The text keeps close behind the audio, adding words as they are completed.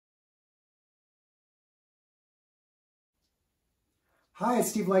Hi, it's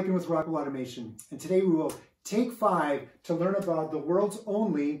Steve Lycan with Rockwell Automation, and today we will take 5 to learn about the world's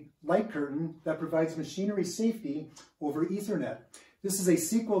only light curtain that provides machinery safety over Ethernet. This is a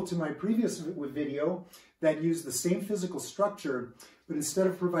sequel to my previous video that used the same physical structure, but instead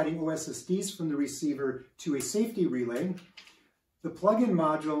of providing OSSDs from the receiver to a safety relay, the plug-in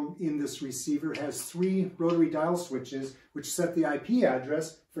module in this receiver has 3 rotary dial switches which set the IP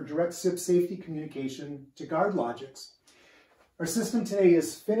address for direct CIP safety communication to GuardLogix. Our system today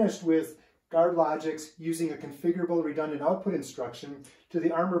is finished with GuardLogix using a configurable redundant output instruction to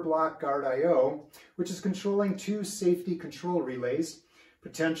the armor block guard IO, which is controlling 2 safety control relays,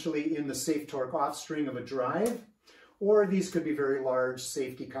 potentially in the safe torque off string of a drive, or these could be very large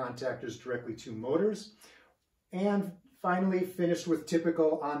safety contactors directly to motors. And finally, finished with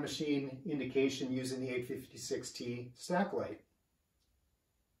typical on-machine indication using the 856T stack light.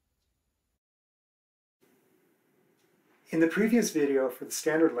 In the previous video for the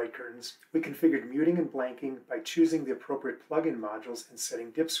standard light curtains, we configured muting and blanking by choosing the appropriate plug-in modules and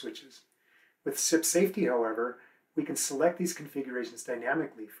setting dip switches. With CIP Safety, however, we can select these configurations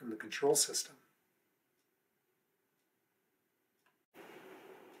dynamically from the control system.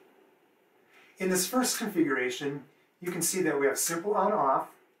 In this first configuration, you can see that we have simple on-off,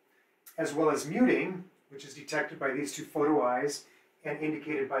 as well as muting, which is detected by these 2 photo eyes and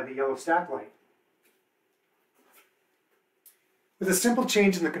indicated by the yellow stack light. With a simple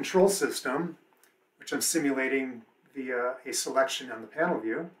change in the control system, which I'm simulating via a selection on the panel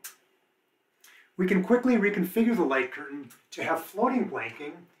view, we can quickly reconfigure the light curtain to have floating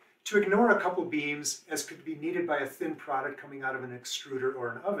blanking to ignore a couple beams as could be needed by a thin product coming out of an extruder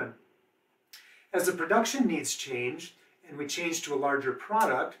or an oven. As the production needs change and we change to a larger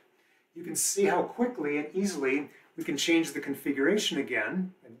product, you can see how quickly and easily we can change the configuration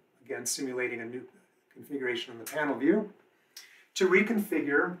again, and again simulating a new configuration on the panel view, to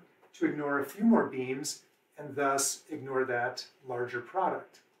reconfigure to ignore a few more beams and thus ignore that larger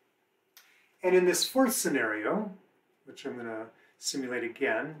product. And in this fourth scenario, which I'm going to simulate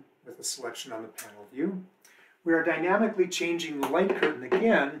again with a selection on the panel view, we are dynamically changing the light curtain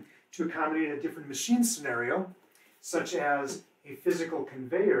again to accommodate a different machine scenario, such as a physical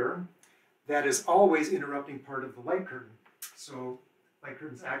conveyor that is always interrupting part of the light curtain. So light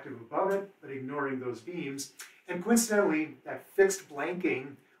curtain's active above it, but ignoring those beams. And coincidentally, that fixed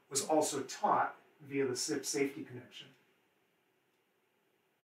blanking was also taught via the CIP safety connection.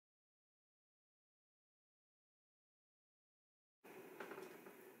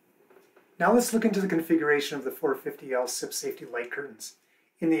 Now let's look into the configuration of the 450L CIP Safety Light Curtains.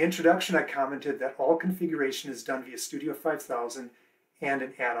 In the introduction, I commented that all configuration is done via Studio 5000 and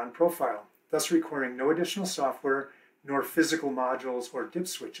an add-on profile, thus requiring no additional software nor physical modules or dip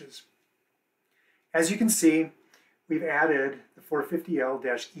switches. As you can see, we've added the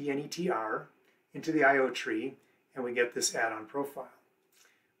 450L-ENETR into the I/O tree, and we get this add-on profile.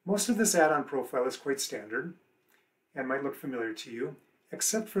 Most of this add-on profile is quite standard and might look familiar to you,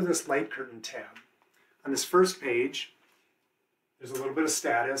 except for this light curtain tab. On this first page, there's a little bit of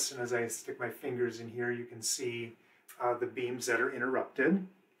status, and as I stick my fingers in here, you can see the beams that are interrupted.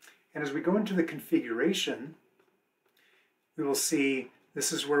 And as we go into the configuration, we will see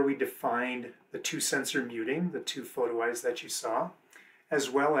this is where we defined the 2 sensor muting, the 2 photo eyes that you saw, as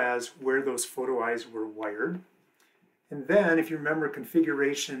well as where those photo eyes were wired. And then, if you remember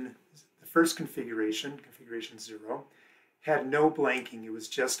configuration, the first configuration, configuration 0, had no blanking. It was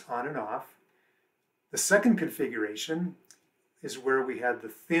just on and off. The second configuration is where we had the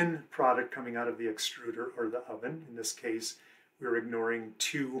thin product coming out of the extruder or the oven. In this case, we were ignoring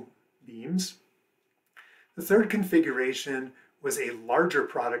 2 beams. The third configuration was a larger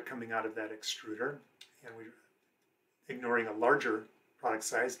product coming out of that extruder, and we were ignoring a larger product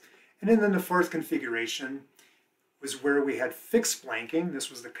size. And then the fourth configuration was where we had fixed blanking. This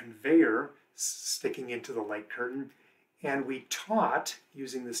was the conveyor sticking into the light curtain, and we taught,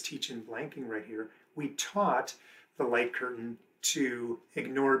 using this teach-in blanking right here, we taught the light curtain to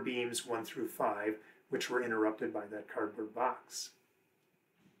ignore beams 1 through 5, which were interrupted by that cardboard box.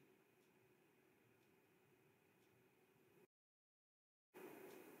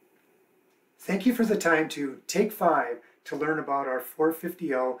 Thank you for the time to take 5 to learn about our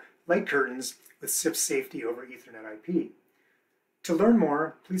 450L light curtains with CIP Safety over Ethernet IP. To learn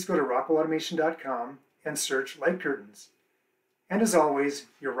more, please go to rockwellautomation.com and search light curtains. And as always,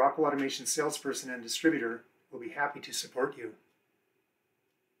 your Rockwell Automation salesperson and distributor will be happy to support you.